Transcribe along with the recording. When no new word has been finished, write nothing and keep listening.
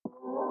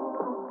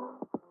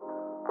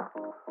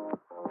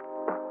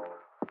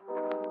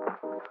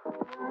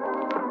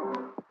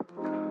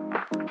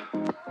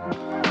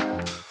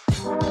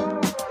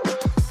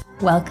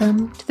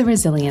Welcome to the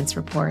Resilience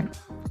Report,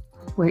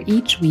 where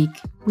each week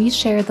we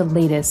share the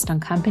latest on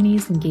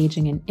companies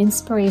engaging in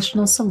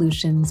inspirational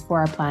solutions for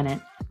our planet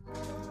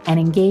and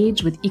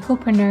engage with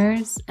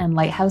ecopreneurs and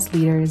lighthouse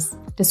leaders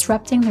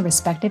disrupting their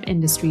respective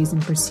industries in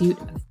pursuit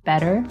of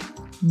better,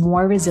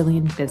 more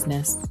resilient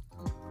business.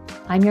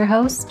 I'm your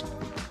host,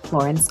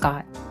 Florence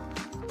Scott.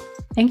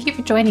 Thank you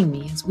for joining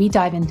me as we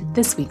dive into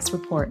this week's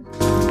report.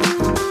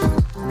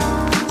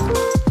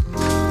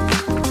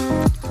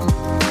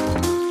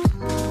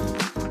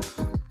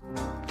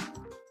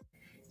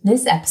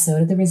 This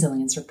episode of the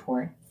Resilience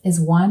Report is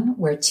one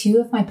where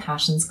two of my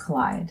passions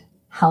collide: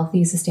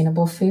 healthy,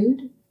 sustainable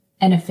food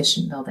and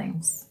efficient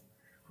buildings.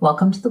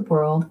 Welcome to the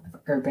world of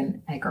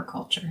urban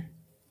agriculture.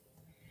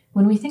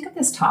 When we think of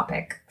this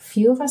topic,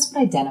 few of us would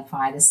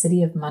identify the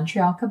city of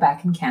Montreal,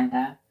 Quebec in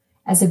Canada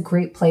as a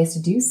great place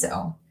to do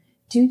so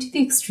due to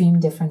the extreme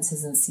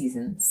differences in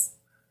seasons.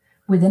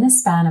 Within a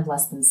span of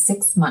less than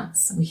 6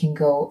 months, we can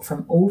go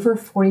from over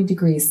 40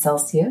 degrees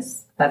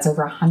Celsius, that's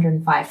over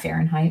 105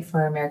 Fahrenheit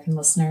for our American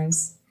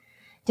listeners,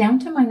 down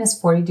to minus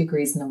 40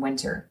 degrees in the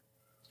winter.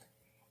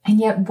 And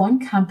yet one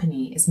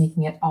company is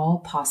making it all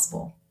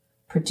possible,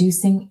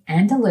 producing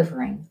and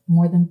delivering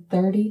more than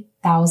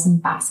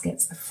 30,000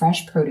 baskets of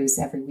fresh produce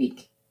every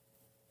week.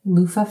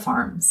 Lufa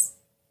Farms.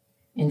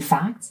 In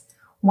fact,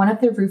 one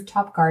of their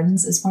rooftop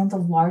gardens is one of the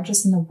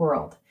largest in the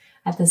world,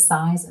 at the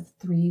size of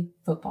 3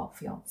 football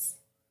fields.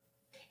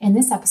 In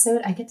this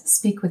episode, I get to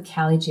speak with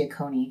Callie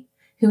Giaccone,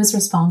 who is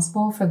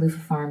responsible for Lufa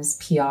Farms'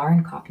 PR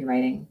and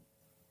copywriting.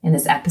 In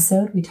this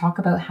episode, we talk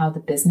about how the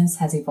business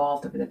has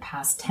evolved over the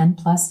past 10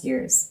 plus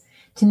years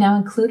to now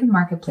include a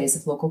marketplace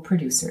of local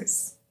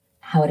producers,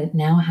 how it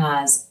now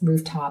has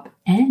rooftop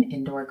and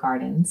indoor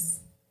gardens,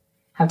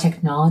 how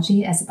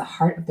technology is at the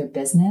heart of their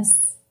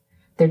business,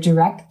 their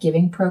direct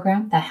giving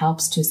program that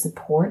helps to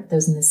support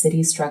those in the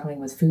city struggling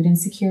with food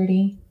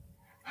insecurity,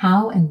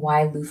 how and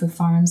why Lufa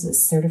Farms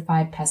is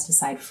certified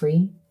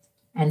pesticide-free,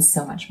 and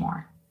so much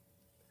more.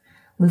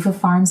 Lufa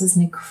Farms is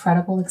an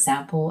incredible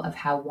example of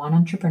how one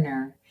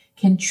entrepreneur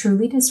can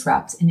truly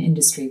disrupt an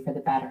industry for the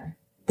better.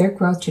 Their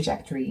growth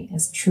trajectory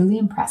is truly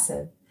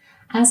impressive,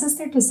 as is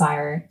their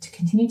desire to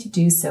continue to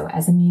do so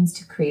as a means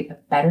to create a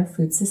better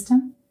food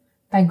system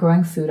by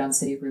growing food on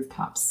city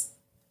rooftops.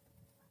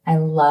 I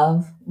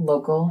love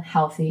local,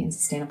 healthy, and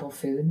sustainable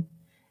food,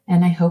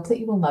 and I hope that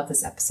you will love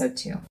this episode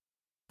too.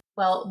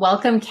 Well,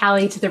 welcome,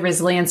 Callie, to the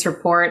Resilience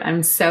Report.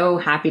 I'm so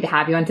happy to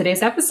have you on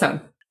today's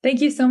episode.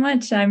 Thank you so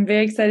much. I'm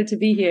very excited to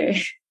be here.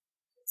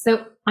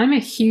 So I'm a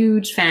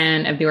huge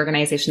fan of the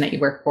organization that you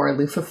work for,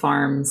 Lufa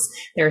Farms.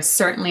 They're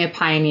certainly a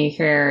pioneer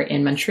here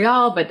in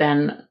Montreal, but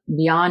then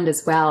beyond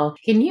as well.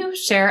 Can you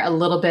share a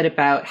little bit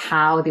about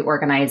how the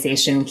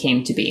organization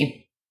came to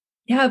be?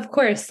 Yeah, of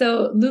course.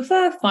 So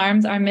Lufa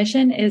Farms, our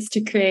mission is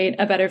to create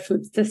a better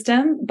food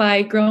system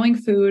by growing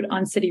food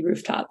on city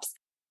rooftops.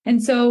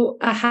 And so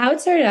how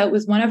it started out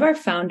was one of our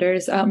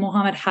founders,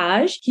 Mohammed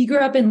Haj. He grew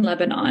up in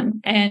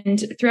Lebanon,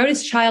 and throughout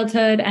his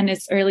childhood and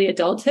his early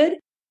adulthood,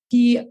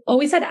 he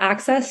always had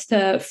access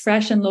to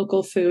fresh and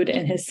local food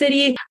in his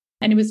city,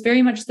 and it was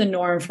very much the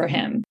norm for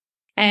him.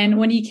 And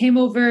when he came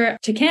over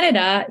to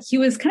Canada, he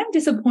was kind of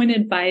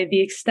disappointed by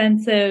the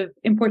extensive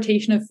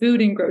importation of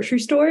food in grocery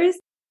stores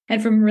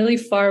and from really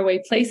far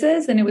away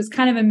places. And it was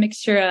kind of a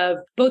mixture of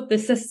both the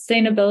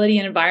sustainability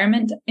and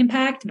environment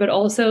impact, but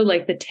also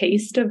like the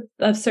taste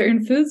of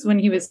certain foods when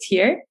he was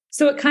here.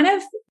 So it kind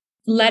of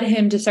led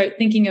him to start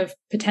thinking of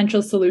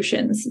potential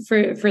solutions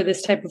for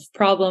this type of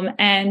problem.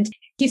 And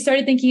he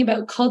started thinking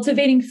about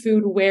cultivating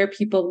food where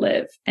people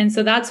live. And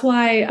so that's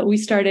why we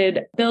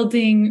started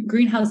building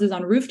greenhouses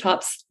on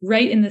rooftops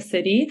right in the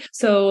city.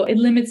 So it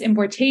limits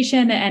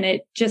importation and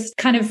it just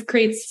kind of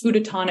creates food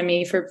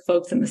autonomy for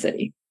folks in the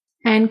city.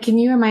 And can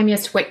you remind me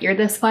as to what year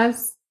this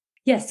was?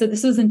 Yes. So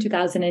this was in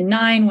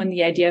 2009 when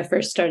the idea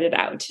first started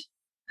out.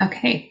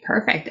 Okay,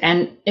 perfect.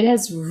 And it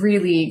has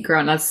really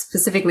grown. That's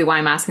specifically why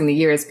I'm asking the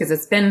years, because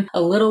it's been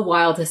a little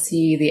while to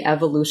see the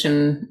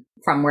evolution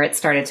from where it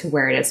started to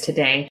where it is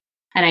today.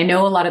 And I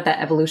know a lot of that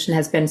evolution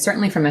has been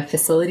certainly from a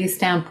facility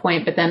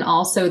standpoint, but then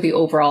also the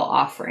overall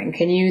offering.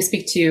 Can you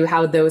speak to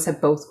how those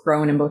have both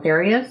grown in both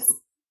areas?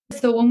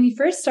 So when we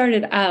first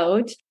started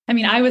out, I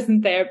mean, I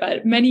wasn't there,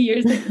 but many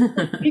years ago,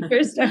 when we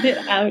first started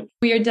out,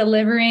 we are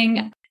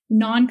delivering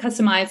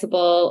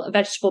non-customizable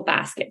vegetable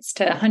baskets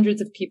to hundreds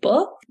of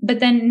people.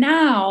 But then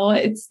now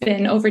it's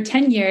been over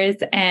 10 years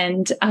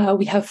and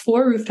we have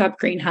 4 rooftop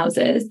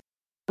greenhouses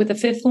with a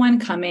 5th one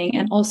coming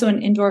and also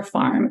an indoor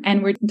farm.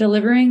 And we're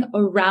delivering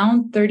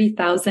around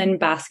 30,000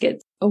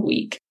 baskets a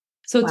week.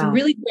 So it's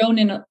really grown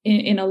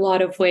in a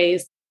lot of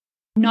ways.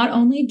 Not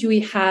only do we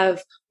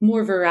have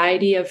more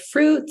variety of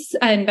fruits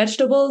and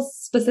vegetables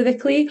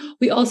specifically,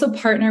 we also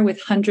partner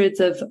with hundreds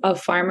of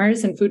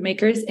farmers and food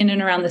makers in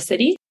and around the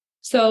city.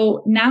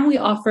 So now we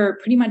offer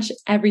pretty much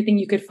everything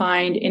you could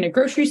find in a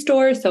grocery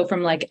store. So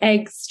from like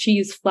eggs,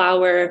 cheese,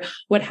 flour,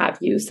 what have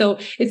you. So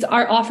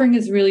our offering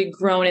has really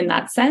grown in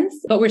that sense,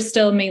 but we're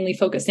still mainly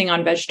focusing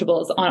on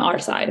vegetables on our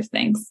side of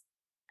things.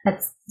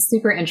 That's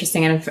super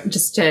interesting. And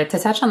just to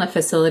touch on the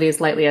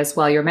facilities lightly as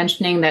well, you're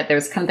mentioning that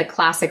there's kind of the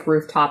classic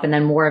rooftop and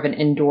then more of an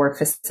indoor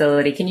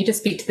facility. Can you just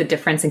speak to the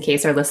difference in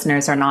case our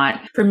listeners are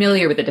not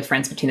familiar with the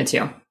difference between the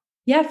two?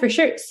 Yeah, for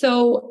sure.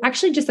 So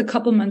actually just a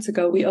couple months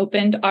ago, we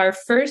opened our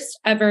first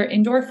ever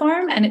indoor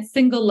farm, and it's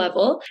single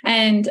level.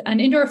 And an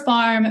indoor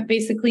farm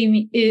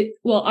basically,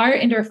 our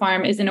indoor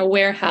farm is in a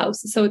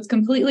warehouse. So it's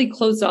completely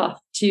closed off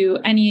to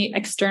any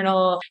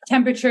external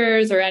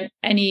temperatures or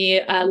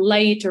any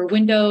light or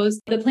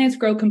windows. The plants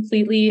grow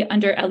completely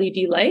under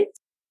LED lights.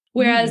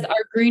 Whereas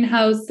our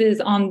greenhouse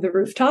is on the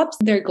rooftops,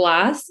 they're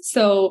glass.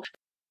 So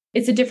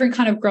it's a different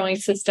kind of growing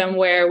system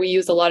where we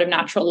use a lot of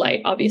natural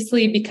light,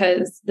 obviously,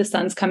 because the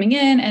sun's coming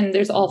in and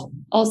there's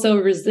also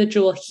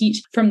residual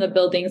heat from the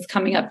buildings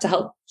coming up to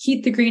help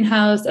heat the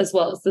greenhouse as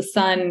well as the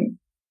sun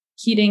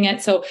heating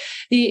it. So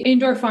the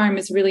indoor farm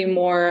is really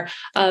more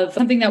of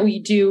something that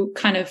we do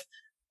kind of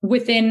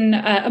within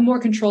a more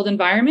controlled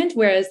environment,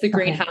 whereas the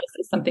greenhouse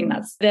is something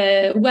that's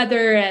the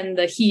weather and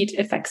the heat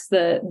affects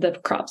the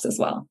crops as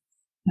well.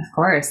 Of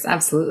course,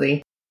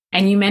 absolutely.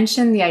 And you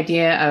mentioned the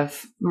idea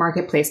of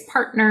marketplace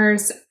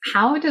partners.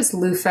 How does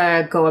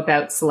Lufa go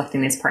about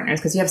selecting these partners?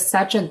 Because you have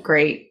such a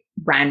great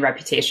brand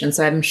reputation.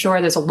 So I'm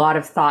sure there's a lot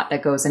of thought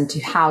that goes into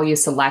how you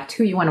select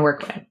who you want to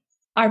work with.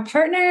 Our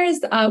partners,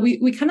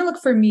 we kind of look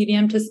for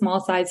medium to small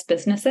size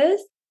businesses.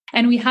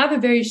 And we have a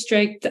very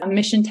strict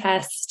mission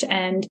test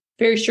and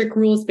very strict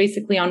rules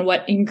basically on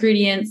what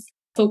ingredients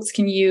folks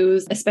can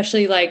use,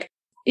 especially like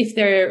if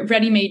they're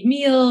ready-made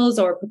meals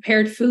or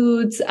prepared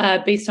foods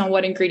based on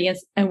what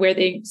ingredients and where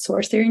they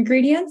source their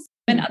ingredients.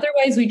 And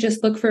otherwise, we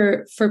just look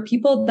for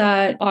people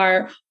that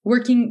are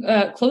working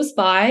close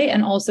by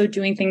and also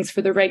doing things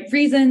for the right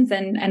reasons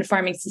and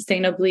farming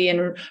sustainably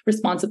and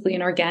responsibly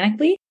and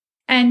organically.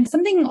 And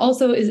something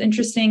also is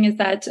interesting is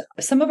that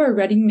some of our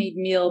ready-made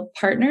meal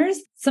partners,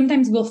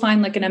 sometimes we'll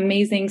find like an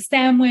amazing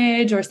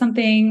sandwich or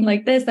something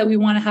like this that we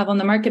want to have on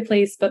the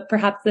marketplace, but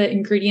perhaps the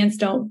ingredients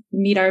don't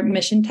meet our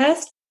mission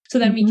test. So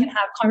then we can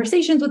have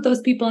conversations with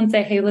those people and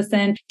say, hey,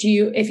 listen,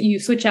 if you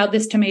switch out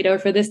this tomato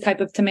for this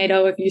type of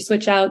tomato, if you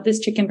switch out this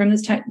chicken from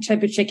this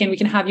type of chicken, we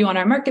can have you on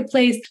our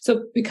marketplace. So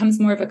it becomes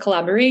more of a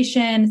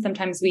collaboration.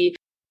 Sometimes we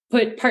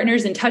put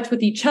partners in touch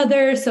with each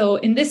other. So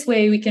in this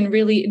way, we can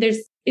really,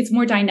 it's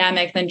more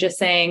dynamic than just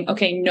saying,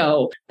 okay,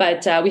 no,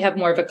 but we have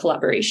more of a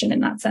collaboration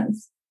in that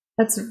sense.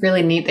 That's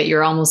really neat that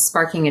you're almost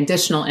sparking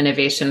additional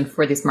innovation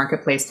for these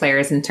marketplace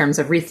players in terms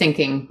of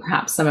rethinking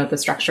perhaps some of the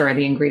structure or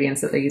the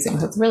ingredients that they're using.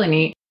 So it's really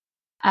neat.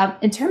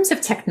 In terms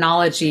of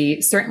technology,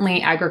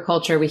 certainly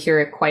agriculture, we hear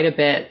it quite a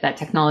bit that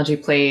technology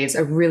plays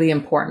a really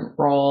important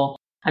role.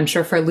 I'm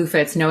sure for Lufa,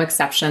 it's no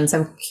exception. So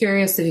I'm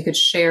curious if you could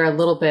share a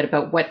little bit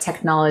about what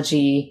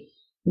technology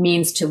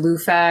means to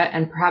Lufa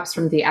and perhaps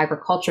from the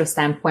agriculture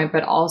standpoint,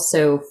 but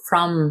also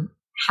from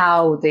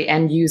how the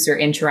end user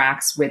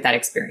interacts with that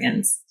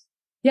experience.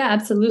 Yeah,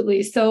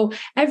 absolutely. So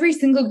every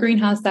single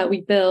greenhouse that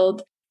we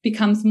build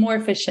becomes more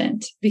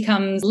efficient,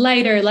 becomes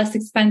lighter, less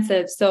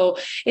expensive. So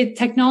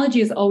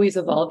technology is always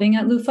evolving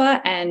at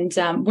Lufa, and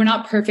we're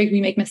not perfect. We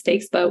make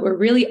mistakes, but we're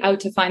really out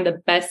to find the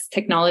best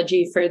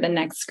technology for the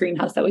next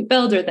greenhouse that we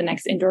build or the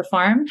next indoor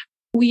farm.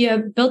 We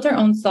have built our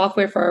own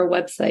software for our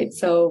website.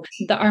 So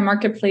our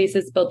marketplace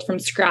is built from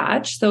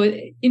scratch. So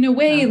in a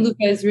way, Lufa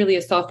is really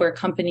a software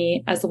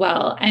company as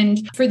well.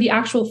 And for the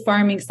actual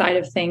farming side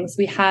of things,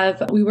 we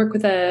work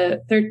with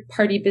a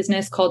third-party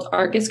business called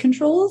Argus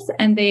Controls,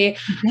 and they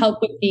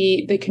help with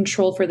the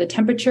control for the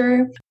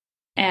temperature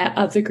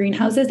of the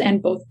greenhouses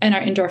and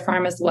our indoor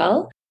farm as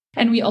well.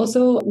 And we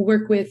also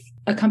work with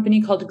a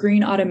company called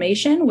Green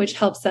Automation, which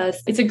helps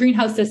us. It's a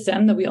greenhouse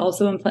system that we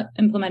also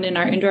implement in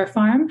our indoor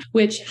farm,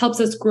 which helps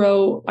us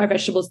grow our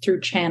vegetables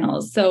through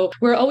channels. So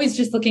we're always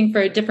just looking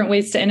for different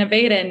ways to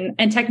innovate,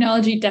 and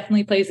technology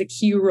definitely plays a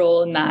key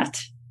role in that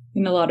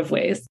in a lot of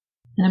ways.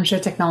 And I'm sure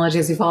technology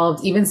has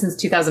evolved even since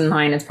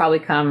 2009. It's probably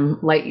come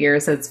light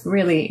years. So it's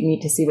really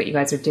neat to see what you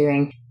guys are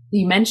doing.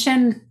 You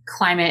mentioned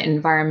climate,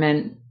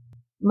 environment.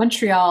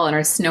 Montreal and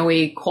our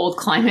snowy, cold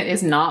climate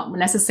is not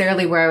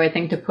necessarily where I would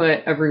think to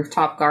put a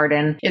rooftop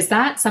garden. Is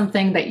that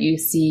something that you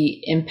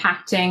see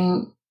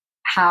impacting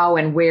how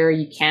and where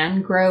you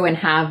can grow and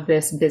have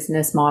this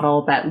business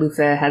model that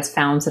Lufa has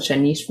found such a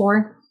niche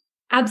for?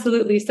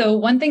 Absolutely. So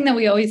one thing that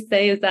we always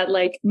say is that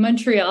like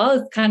Montreal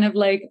is kind of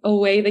like a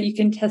way that you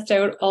can test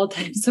out all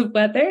types of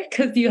weather,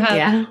 because you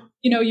have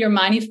your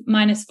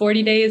minus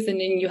 40 days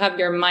and then you have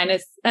your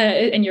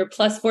and your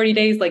plus 40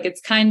 days. Like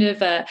it's kind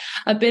of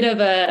a bit of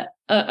a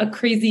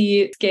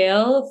crazy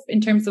scale in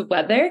terms of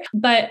weather.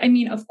 But I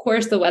mean, of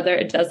course, the weather,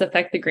 it does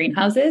affect the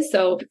greenhouses.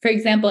 So for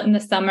example, in the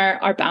summer,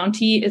 our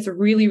bounty is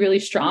really, really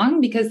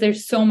strong because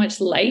there's so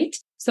much light.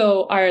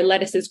 So our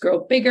lettuces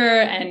grow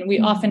bigger, and we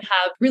often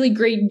have really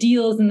great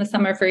deals in the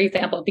summer, for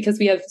example, because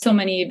we have so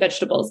many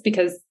vegetables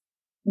because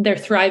they're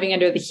thriving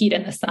under the heat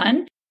and the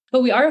sun.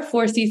 But we are a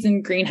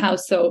 4-season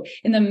greenhouse. So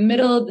in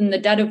the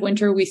dead of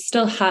winter, we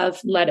still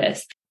have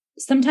lettuce.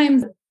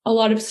 Sometimes a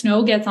lot of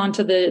snow gets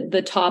onto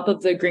the top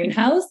of the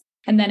greenhouse,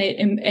 and then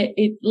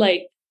it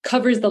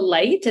covers the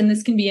light, and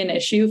this can be an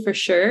issue for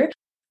sure.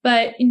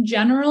 But in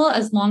general,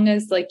 as long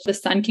as like the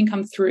sun can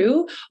come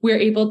through, we're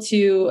able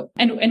to,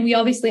 and we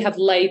obviously have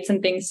lights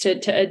and things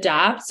to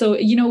adapt. So,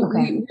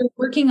 we're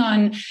working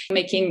on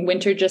making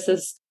winter just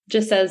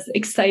as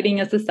exciting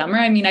as the summer.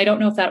 I mean, I don't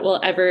know if that will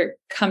ever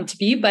come to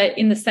be, but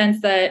in the sense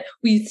that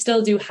we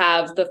still do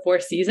have the 4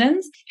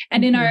 seasons.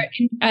 And in our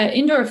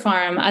indoor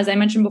farm, as I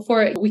mentioned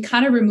before, we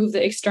kind of remove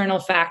the external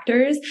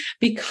factors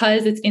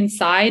because it's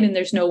inside and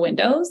there's no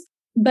windows.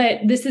 But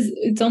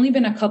it's only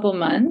been a couple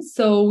months.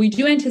 So we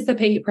do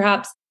anticipate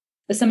perhaps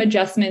some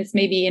adjustments,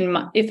 maybe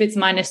if it's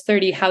minus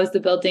 30, how is the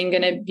building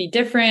going to be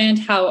different?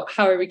 How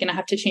are we going to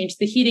have to change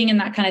the heating and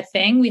that kind of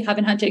thing? We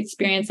haven't had to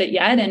experience it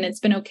yet, and it's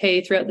been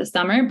okay throughout the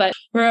summer, but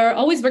we're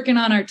always working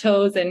on our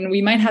toes and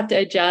we might have to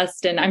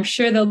adjust. And I'm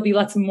sure there'll be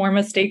lots of more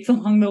mistakes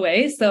along the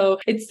way. So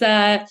it's,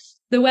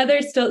 the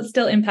weather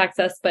still impacts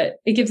us, but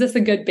it gives us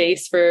a good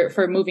base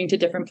for moving to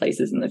different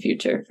places in the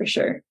future, for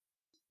sure.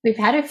 We've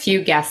had a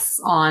few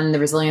guests on the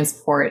Resilience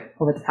Report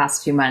over the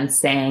past few months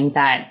saying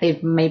that they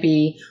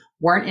maybe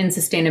weren't in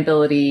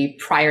sustainability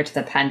prior to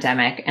the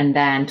pandemic. And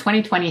then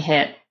 2020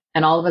 hit,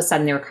 and all of a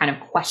sudden they were kind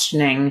of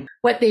questioning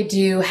what they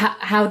do,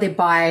 how they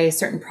buy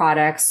certain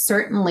products.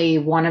 Certainly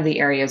one of the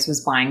areas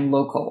was buying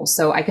local.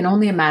 So I can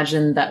only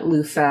imagine that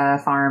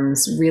Lufa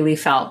Farms really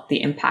felt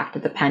the impact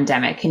of the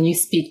pandemic. Can you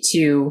speak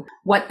to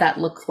what that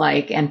looked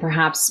like? And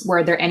perhaps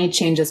were there any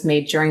changes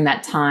made during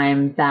that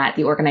time that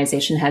the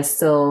organization has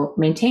still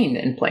maintained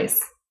in place?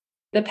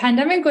 The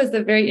pandemic was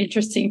a very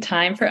interesting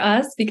time for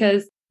us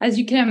because, as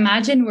you can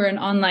imagine, we're an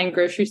online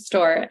grocery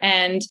store.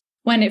 And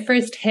when it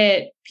first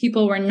hit,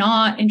 people were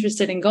not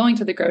interested in going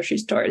to the grocery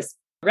stores.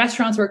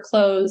 Restaurants were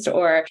closed,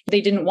 or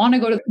they didn't want to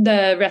go to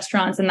the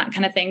restaurants and that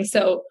kind of thing.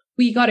 So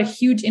we got a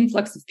huge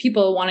influx of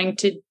people wanting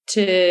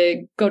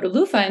to go to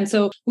Lufa. And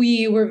so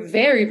we were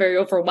very, very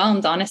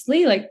overwhelmed,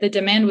 honestly. Like the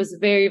demand was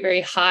very,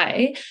 very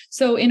high.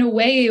 So in a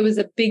way, it was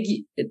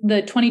the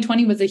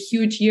 2020 was a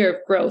huge year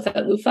of growth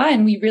at Lufa.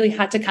 And we really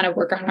had to kind of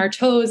work on our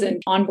toes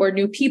and onboard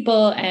new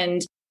people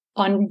and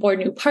onboard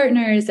new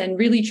partners and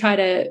really try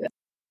to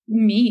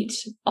meet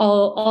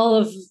all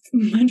of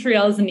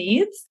Montreal's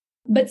needs.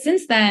 But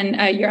since then,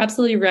 you're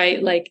absolutely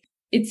right. Like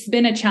it's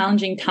been a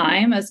challenging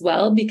time as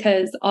well,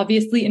 because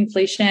obviously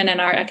inflation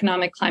and our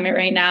economic climate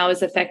right now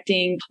is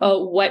affecting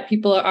what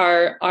people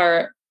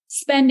are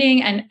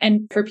spending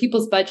and for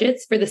people's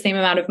budgets for the same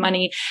amount of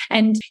money.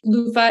 And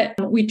Lufa,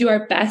 we do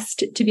our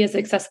best to be as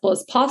accessible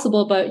as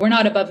possible, but we're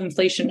not above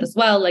inflation as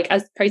well. Like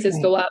as prices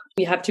go up,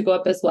 we have to go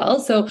up as well.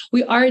 So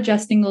we are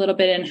adjusting a little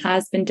bit, and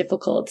has been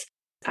difficult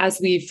as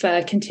we've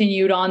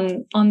continued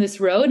on this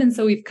road. And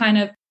so we've kind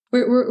of,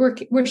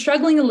 we're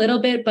struggling a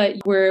little bit, but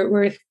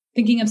we're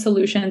thinking of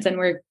solutions, and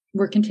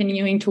we're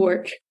continuing to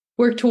work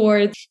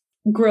towards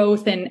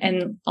growth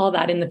and all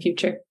that in the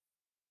future.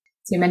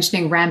 So you're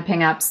mentioning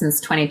ramping up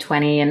since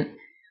 2020. And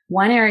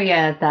one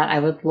area that I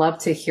would love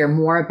to hear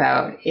more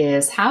about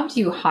is, how do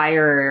you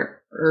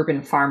hire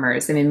urban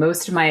farmers? I mean,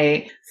 most of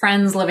my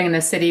friends living in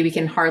the city, we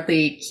can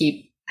hardly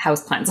keep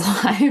houseplants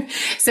alive.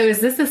 So is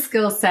this a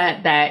skill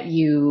set that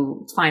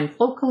you find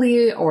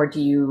locally, or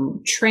do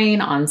you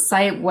train on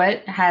site? What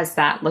has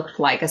that looked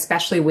like,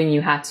 especially when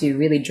you have to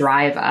really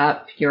drive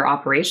up your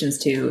operations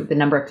to the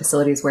number of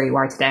facilities where you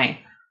are today?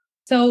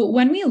 So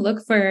when we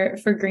look for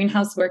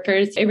greenhouse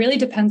workers, it really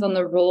depends on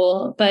the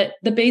role, but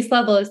the base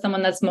level is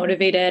someone that's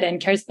motivated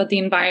and cares about the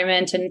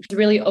environment and is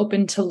really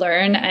open to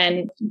learn,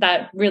 and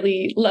that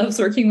really loves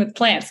working with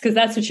plants, because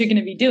that's what you're going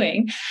to be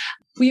doing.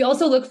 We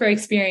also look for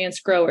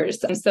experienced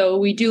growers. And so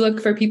we do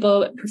look for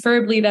people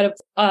preferably that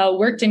have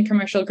worked in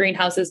commercial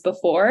greenhouses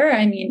before.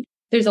 I mean,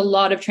 there's a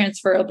lot of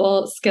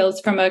transferable skills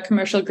from a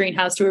commercial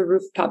greenhouse to a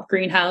rooftop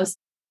greenhouse.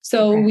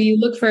 So we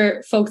look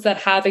for folks that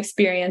have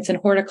experience in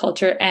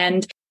horticulture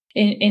and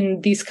in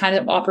these kind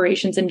of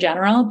operations in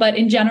general. But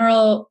in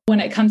general, when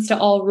it comes to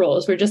all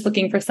roles, we're just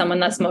looking for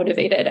someone that's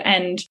motivated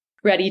and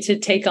ready to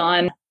take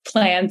on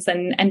plants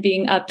and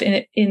being up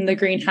in the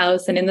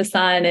greenhouse and in the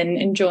sun and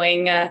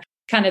enjoying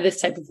kind of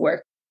this type of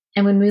work.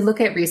 And when we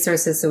look at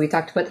resources, so we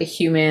talked about the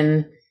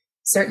human,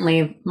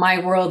 certainly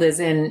my world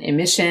is in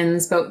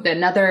emissions, but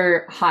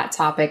another hot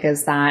topic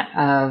is that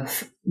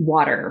of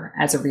water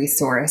as a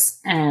resource.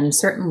 And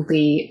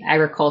certainly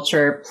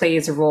agriculture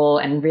plays a role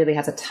and really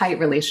has a tight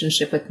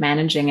relationship with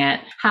managing it.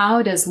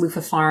 How does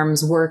Lufa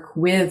Farms work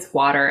with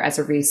water as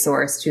a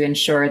resource to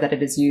ensure that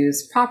it is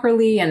used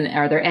properly? And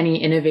are there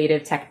any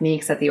innovative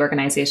techniques that the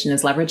organization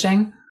is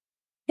leveraging?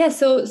 Yeah,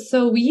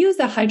 so we use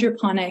a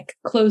hydroponic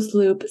closed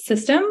loop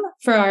system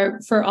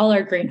for all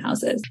our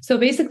greenhouses. So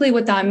basically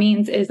what that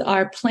means is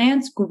our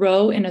plants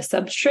grow in a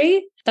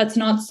substrate that's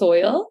not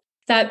soil,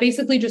 that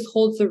basically just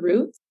holds the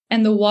roots.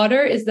 And the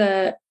water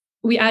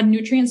we add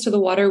nutrients to the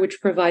water, which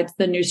provides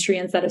the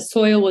nutrients that a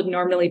soil would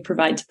normally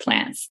provide to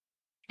plants.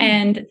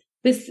 And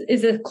this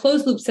is a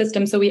closed loop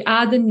system. So we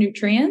add the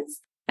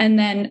nutrients, and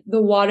then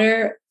the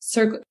water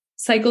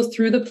cycles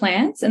through the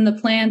plants, and the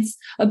plants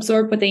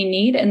absorb what they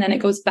need, and then it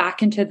goes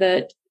back into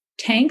the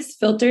tanks,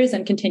 filters,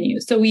 and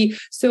continues. So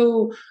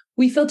we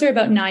we filter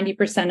about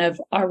 90%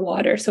 of our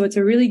water. So it's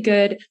a really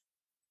good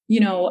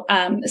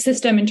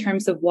system in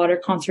terms of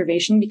water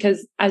conservation,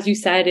 because as you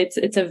said,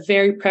 it's a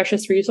very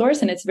precious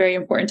resource, and it's very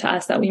important to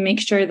us that we make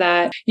sure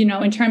that,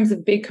 in terms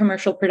of big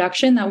commercial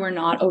production, that we're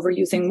not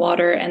overusing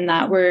water and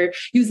that we're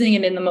using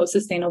it in the most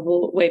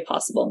sustainable way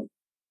possible.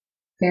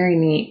 Very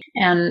neat.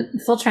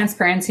 And full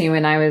transparency,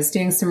 when I was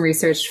doing some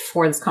research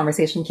for this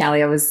conversation,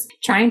 Callie, I was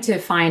trying to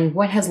find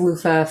what has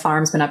Lufa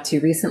Farms been up to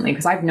recently,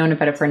 because I've known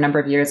about it for a number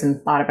of years and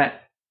thought about it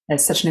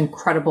as such an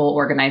incredible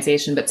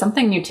organization. But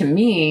something new to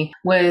me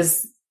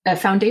was a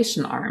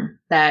foundation arm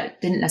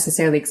that didn't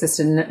necessarily exist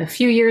a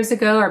few years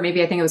ago, or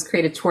maybe I think it was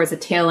created towards the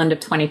tail end of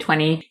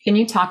 2020. Can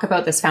you talk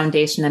about this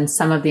foundation and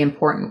some of the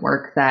important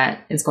work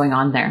that is going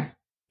on there?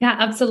 Yeah,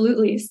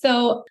 absolutely.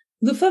 So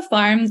Lufa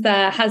Farms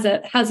has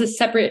a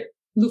separate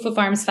Lufa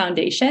Farms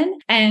Foundation.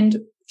 And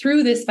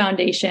through this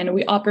foundation,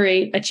 we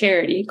operate a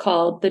charity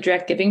called the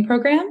Direct Giving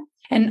Program.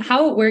 And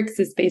how it works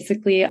is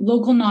basically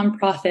local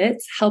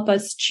nonprofits help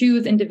us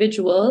choose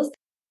individuals,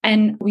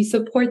 and we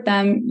support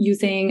them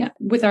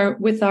with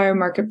our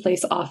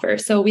marketplace offer.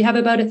 So we have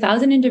about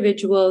 1,000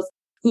 individuals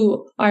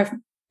who are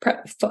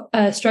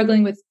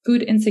struggling with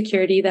food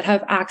insecurity that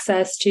have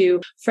access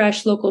to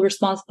fresh, local,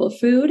 responsible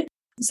food.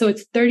 So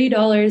it's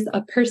 $30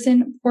 a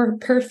person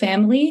per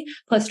family,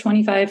 plus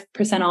 25%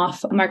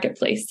 off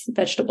marketplace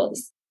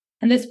vegetables.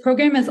 And this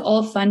program is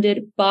all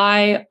funded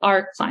by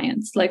our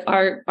clients, like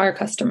our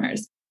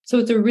customers. So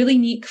it's a really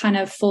neat kind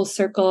of full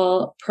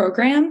circle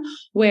program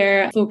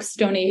where folks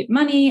donate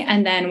money,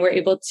 and then we're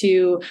able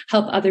to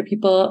help other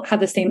people have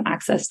the same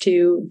access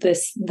to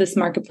this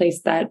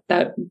marketplace that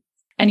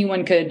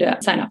anyone could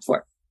sign up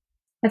for.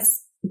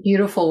 That's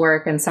beautiful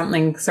work, and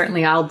something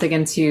certainly I'll dig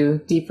into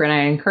deeper. And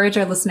I encourage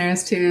our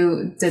listeners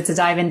to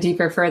dive in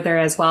deeper further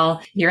as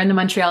well. You're in the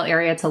Montreal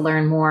area to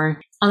learn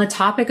more. On the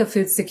topic of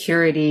food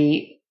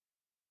security,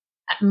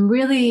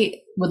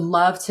 really would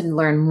love to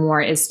learn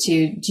more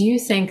do you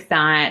think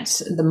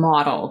that the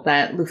model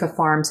that Lufa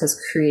Farms has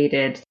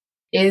created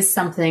is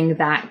something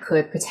that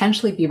could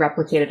potentially be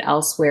replicated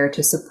elsewhere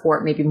to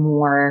support maybe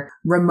more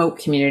remote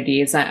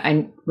communities?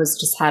 I was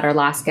just had our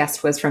last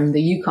guest was from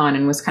the Yukon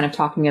and was kind of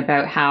talking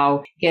about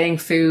how getting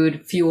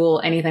food,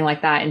 fuel, anything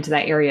like that into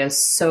that area is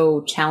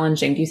so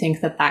challenging. Do you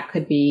think that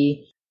could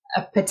be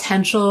a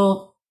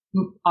potential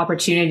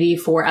opportunity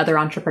for other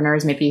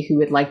entrepreneurs maybe who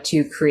would like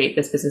to create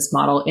this business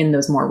model in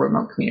those more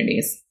remote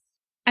communities?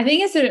 I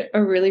think it's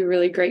a really,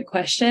 really great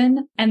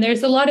question. And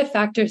there's a lot of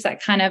factors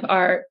that kind of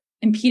are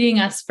impeding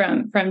us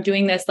from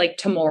doing this like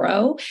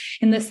tomorrow,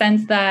 in the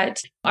sense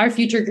that our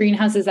future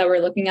greenhouses that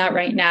we're looking at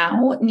right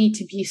now need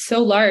to be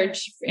so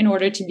large in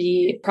order to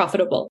be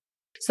profitable.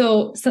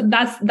 So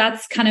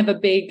that's kind of a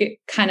big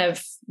kind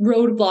of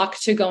roadblock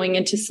to going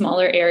into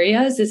smaller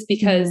areas, is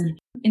because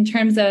in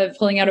terms of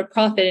pulling out a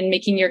profit and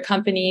making your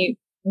company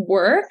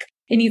work,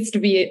 it needs to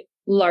be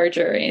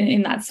larger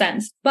in that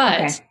sense.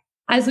 But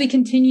as we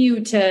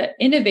continue to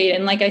innovate,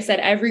 and like I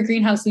said, every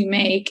greenhouse we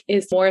make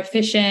is more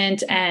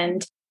efficient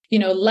and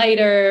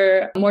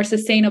lighter, more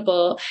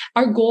sustainable.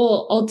 Our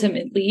goal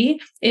ultimately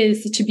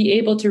is to be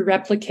able to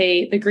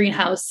replicate the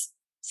greenhouse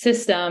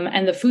system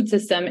and the food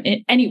system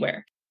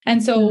anywhere.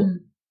 And so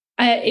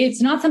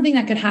it's not something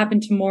that could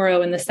happen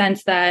tomorrow, in the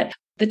sense that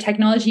the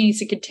technology needs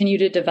to continue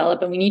to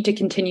develop and we need to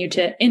continue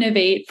to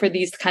innovate for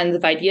these kinds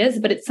of ideas.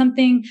 But it's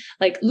something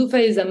like Lufa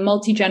is a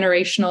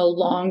multi-generational,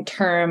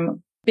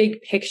 long-term,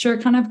 big picture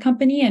kind of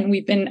company. And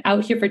we've been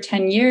out here for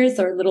 10 years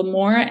or a little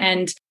more.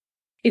 And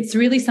it's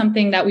really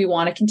something that we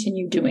want to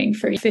continue doing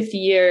for 50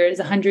 years,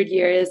 100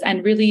 years,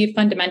 and really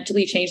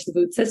fundamentally change the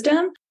food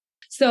system.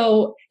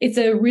 So it's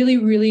a really,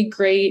 really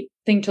great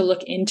thing to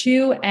look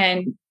into.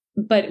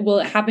 But will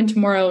it happen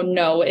tomorrow?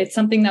 No, it's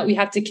something that we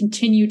have to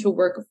continue to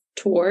work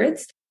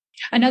towards.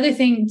 Another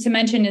thing to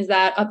mention is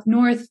that up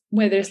north,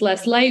 where there's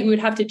less light, we would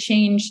have to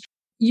change,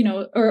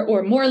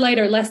 or more light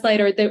or less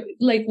light, or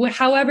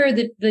however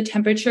the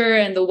temperature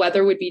and the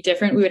weather would be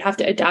different, we would have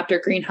to adapt our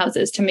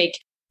greenhouses to make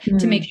sure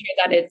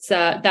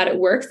that it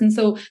works. And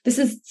so this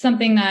is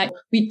something that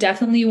we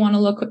definitely want to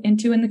look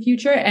into in the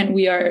future, and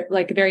we are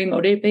very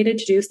motivated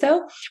to do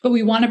so. But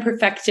we want to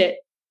perfect it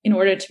in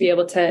order to be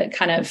able to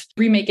kind of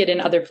remake it in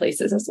other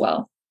places as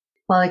well.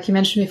 Well, like you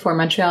mentioned before,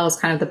 Montreal is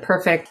kind of the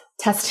perfect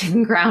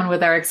testing ground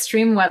with our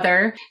extreme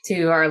weather.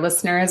 To our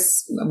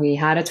listeners, we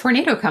had a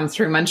tornado come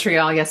through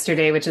Montreal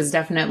yesterday, which is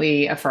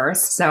definitely a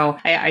first. So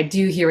I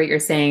do hear what you're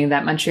saying,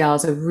 that Montreal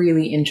is a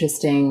really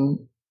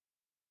interesting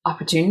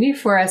opportunity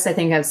for us, I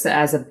think,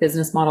 as a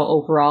business model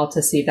overall,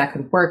 to see if that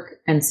could work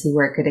and see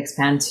where it could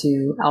expand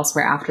to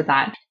elsewhere after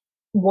that.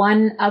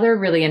 One other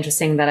really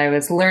interesting that I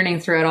was learning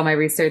throughout all my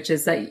research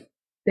is that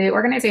the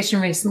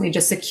organization recently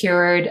just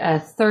secured a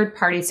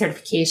third-party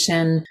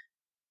certification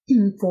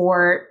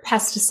for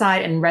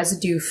pesticide and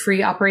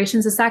residue-free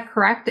operations. Is that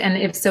correct?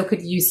 And if so,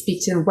 could you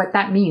speak to what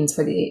that means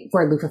for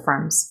Lufa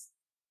Farms?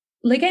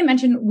 Like I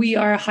mentioned, we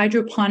are a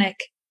hydroponic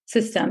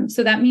system.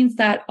 So that means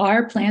that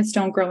our plants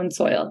don't grow in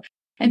soil.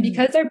 And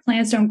because our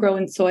plants don't grow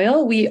in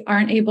soil, we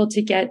aren't able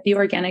to get the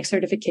organic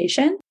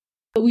certification.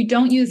 but we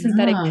don't use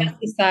synthetic Ah.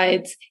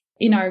 pesticides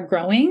in our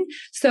growing.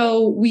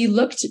 So we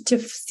looked to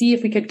see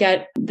if we could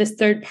get this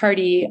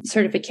third-party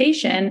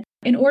certification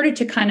in order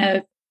to kind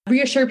of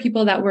reassure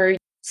people that we're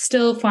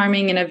still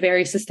farming in a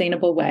very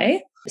sustainable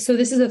way. So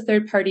this is a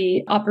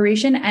third-party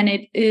operation, and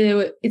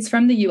it's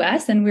from the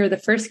US, and we're the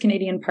first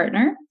Canadian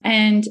partner.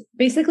 And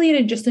basically,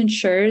 it just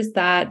ensures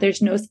that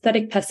there's no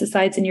synthetic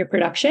pesticides in your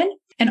production,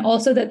 and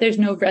also that there's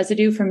no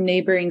residue from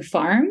neighboring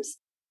farms.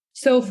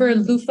 So for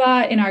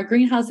Lufa in our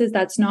greenhouses,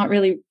 that's not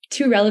really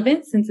too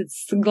relevant since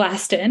it's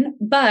glassed in,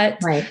 but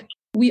Right.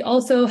 we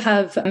also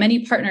have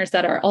many partners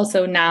that are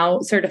also now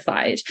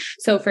certified.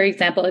 So for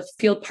example, if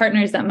field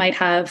partners that might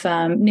have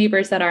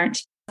neighbors that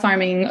aren't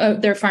farming,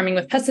 they're farming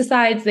with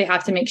pesticides, they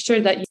have to make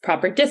sure that you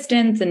proper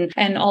distance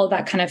and all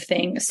that kind of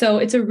thing. So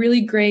it's a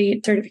really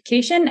great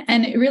certification,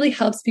 and it really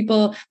helps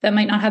people that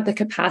might not have the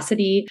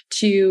capacity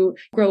to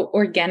grow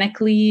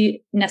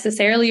organically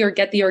necessarily or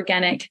get the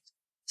organic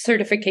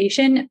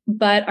certification,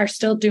 but are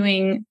still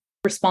doing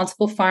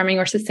responsible farming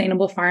or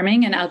sustainable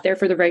farming and out there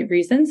for the right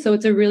reasons. So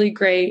it's a really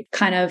great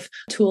kind of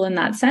tool in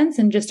that sense,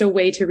 and just a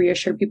way to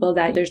reassure people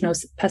that there's no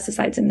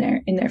pesticides in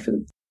their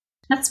food.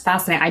 That's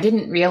fascinating. I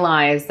didn't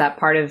realize that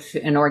part of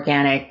an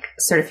organic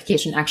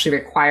certification actually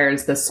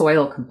requires the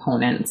soil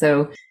component.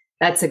 So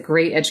that's a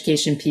great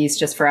education piece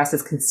just for us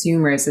as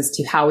consumers as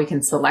to how we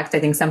can select. I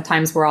think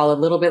sometimes we're all a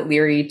little bit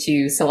leery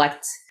to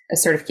select a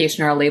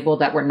certification or a label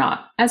that we're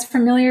not as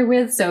familiar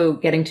with. So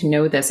getting to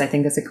know this, I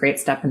think, is a great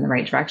step in the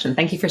right direction.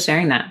 Thank you for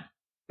sharing that.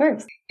 Of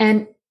course.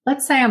 And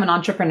let's say I'm an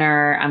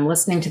entrepreneur, I'm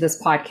listening to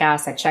this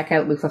podcast, I check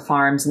out Lufa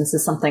Farms, and this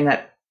is something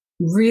that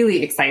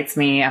really excites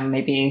me. I'm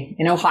maybe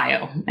in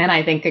Ohio, and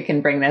I think I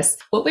can bring this.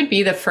 What would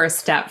be the first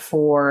step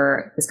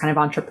for this kind of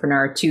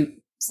entrepreneur to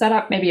set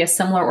up maybe a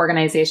similar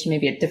organization,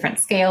 maybe a different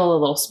scale, a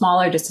little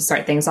smaller, just to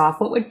start things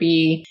off? What would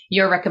be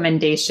your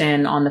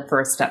recommendation on the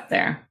first step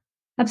there?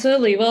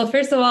 Absolutely. Well,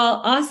 first of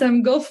all,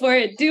 awesome. Go for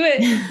it. Do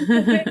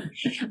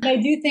it. But I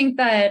do think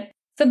that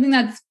something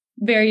that's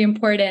very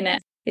important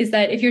is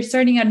that if you're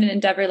starting out an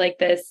endeavor like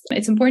this,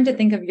 it's important to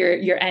think of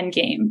your end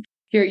game,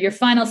 your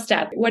final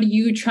step. What are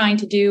you trying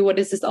to do? What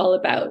is this all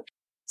about?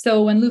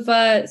 So when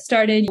Lufa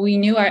started, we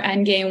knew our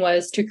end game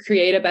was to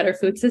create a better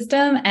food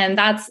system. And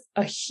that's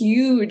a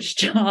huge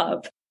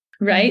job,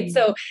 right? Mm-hmm.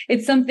 So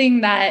it's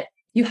something that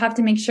you have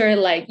to make sure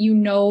like you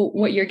know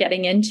what you're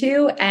getting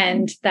into,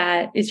 and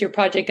that is your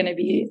project going to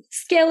be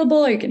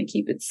scalable? Are you going to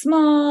keep it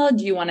small?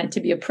 Do you want it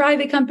to be a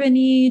private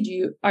company?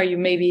 Are you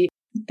maybe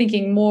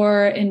thinking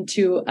more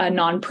into a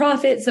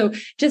nonprofit? So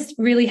just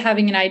really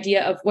having an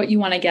idea of what you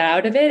want to get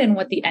out of it and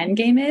what the end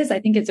game is, I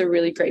think it's a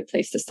really great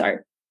place to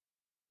start.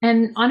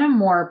 And on a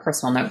more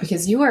personal note,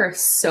 because you are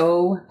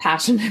so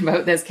passionate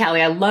about this,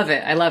 Callie, I love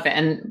it. I love it.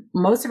 And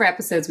most of our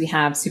episodes, we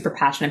have super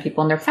passionate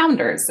people and they're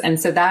founders. And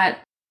so that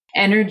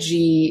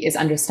energy is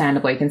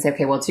understandable. You can say,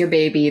 okay, well, it's your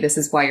baby. This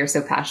is why you're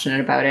so passionate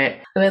about it.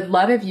 I would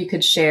love if you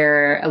could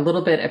share a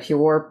little bit of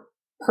your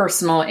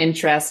personal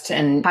interest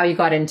and how you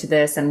got into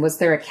this. And was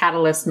there a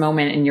catalyst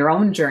moment in your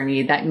own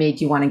journey that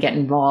made you want to get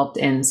involved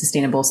in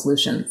sustainable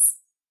solutions?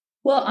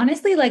 Well,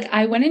 honestly, like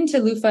I went into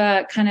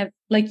Lufa kind of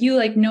like you,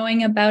 like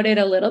knowing about it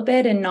a little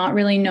bit and not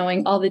really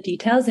knowing all the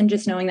details and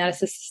just knowing that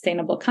it's a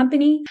sustainable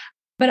company.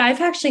 But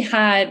I've actually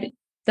had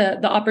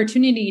the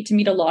opportunity to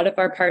meet a lot of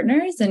our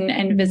partners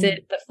and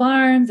visit the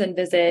farms and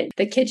visit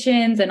the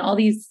kitchens and all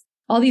these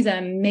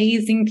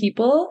amazing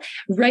people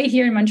right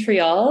here in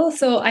Montreal.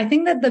 So I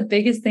think that the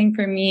biggest thing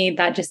for me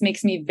that just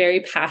makes me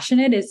very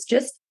passionate is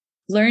just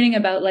learning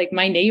about like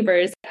my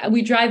neighbors.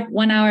 We drive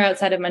 1 hour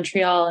outside of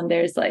Montreal and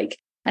there's like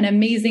an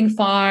amazing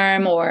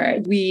farm, or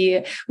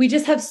we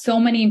just have so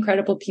many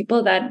incredible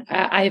people that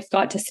I've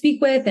got to speak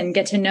with and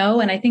get to know.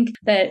 And I think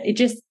that it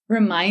just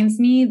reminds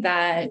me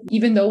that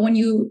even though when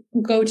you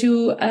go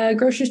to a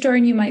grocery store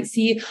and you might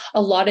see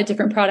a lot of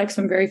different products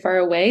from very far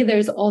away,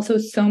 there's also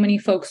so many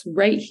folks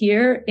right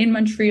here in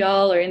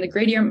Montreal or in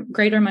the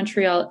greater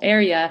Montreal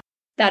area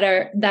that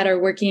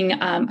are working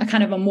a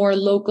kind of a more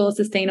local,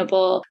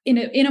 sustainable in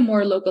a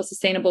more local,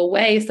 sustainable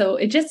way. So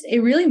it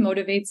really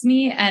motivates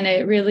me, and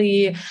it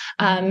really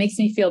makes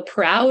me feel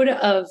proud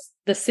of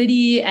the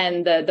city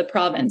and the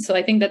province. So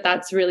I think that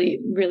that's really,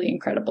 really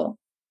incredible.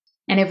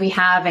 And if we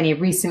have any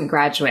recent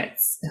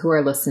graduates who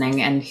are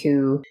listening and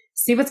who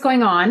see what's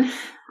going on,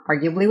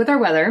 arguably with our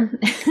weather,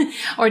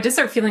 or just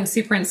are feeling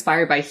super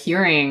inspired by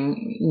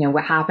hearing,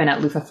 what happened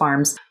at Lufa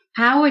Farms,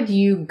 how would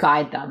you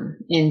guide them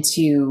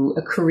into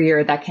a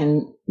career that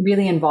can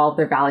really involve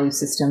their value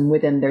system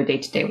within their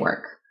day-to-day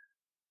work?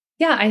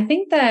 Yeah, I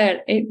think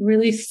that it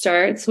really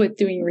starts with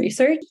doing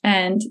research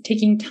and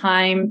taking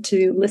time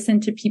to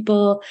listen to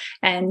people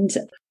and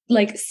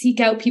like seek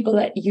out people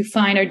that you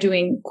find are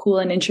doing cool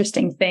and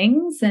interesting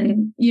things,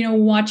 and,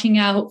 watching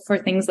out for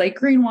things like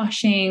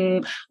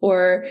greenwashing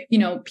or,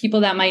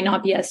 people that might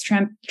not be as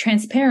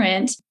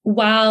transparent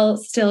while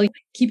still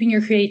keeping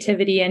your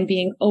creativity and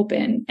being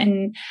open.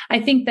 And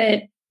I think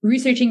that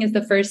researching is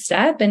the first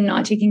step, and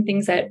not taking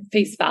things at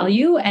face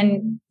value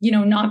and,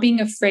 not being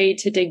afraid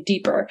to dig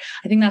deeper.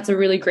 I think that's a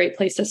really great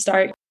place to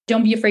start.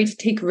 don't be afraid to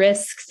take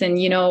risks. And,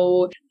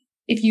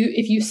 if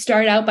you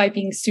start out by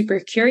being super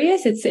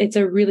curious, it's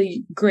a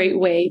really great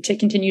way to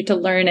continue to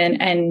learn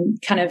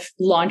and kind of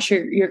launch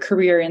your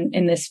career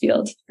in this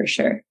field for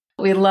sure.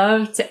 We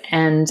love to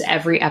end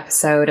every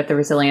episode of the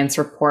Resilience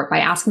Report by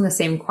asking the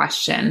same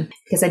question,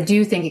 because I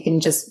do think it can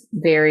just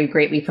vary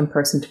greatly from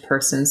person to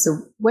person. So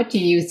what do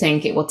you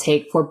think it will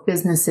take for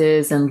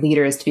businesses and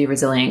leaders to be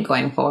resilient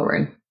going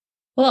forward?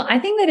 Well, I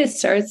think that it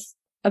starts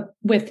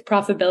with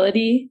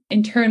profitability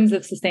in terms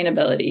of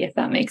sustainability, if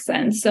that makes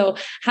sense. So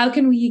how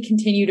can we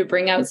continue to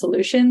bring out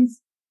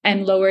solutions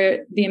and lower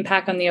the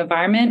impact on the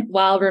environment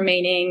while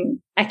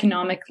remaining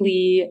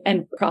economically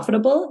and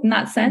profitable in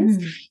that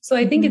sense? So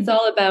I think it's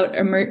all about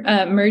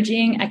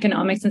merging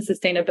economics and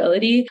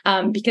sustainability,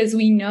 because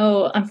we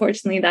know,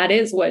 unfortunately, that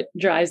is what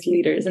drives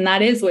leaders and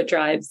that is what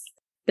drives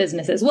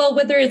businesses. Well,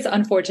 whether it's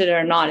unfortunate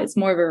or not, it's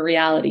more of a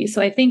reality.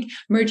 So I think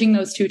merging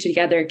those two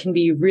together can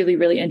be really,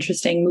 really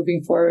interesting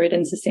moving forward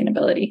in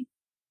sustainability.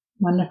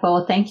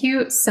 Wonderful. Thank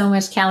you so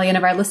much, Callie. And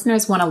if our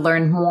listeners want to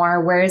learn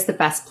more, where is the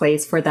best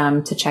place for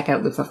them to check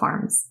out Lufa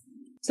Farms?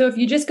 So if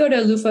you just go to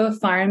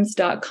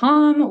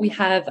lufafarms.com, we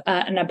have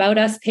an About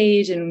Us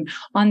page, and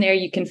on there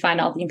you can find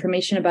all the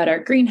information about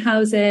our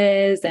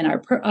greenhouses and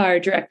our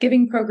direct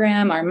giving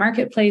program, our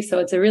marketplace. So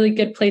it's a really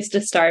good place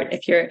to start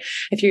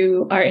if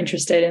you are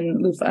interested in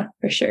Lufa,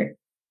 for sure.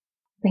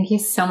 Thank you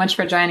so much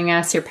for joining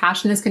us. Your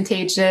passion is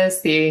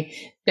contagious. The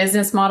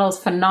business model is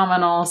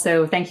phenomenal.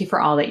 So thank you for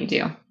all that you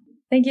do.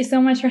 Thank you so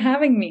much for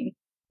having me.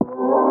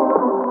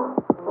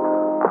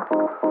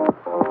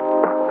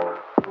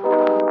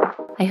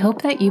 I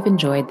hope that you've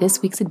enjoyed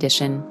this week's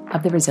edition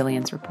of the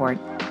Resilience Report.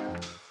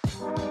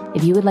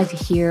 If you would like to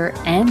hear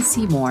and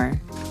see more,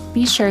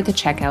 be sure to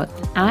check out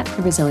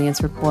 @The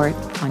Resilience Report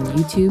on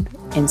YouTube,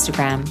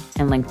 Instagram,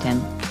 and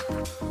LinkedIn.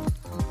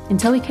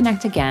 Until we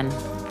connect again,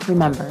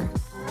 remember,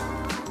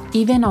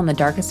 even on the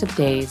darkest of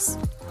days,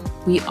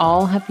 we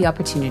all have the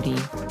opportunity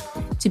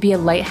to be a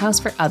lighthouse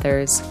for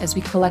others as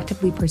we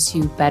collectively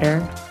pursue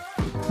better,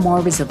 more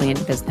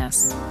resilient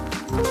business.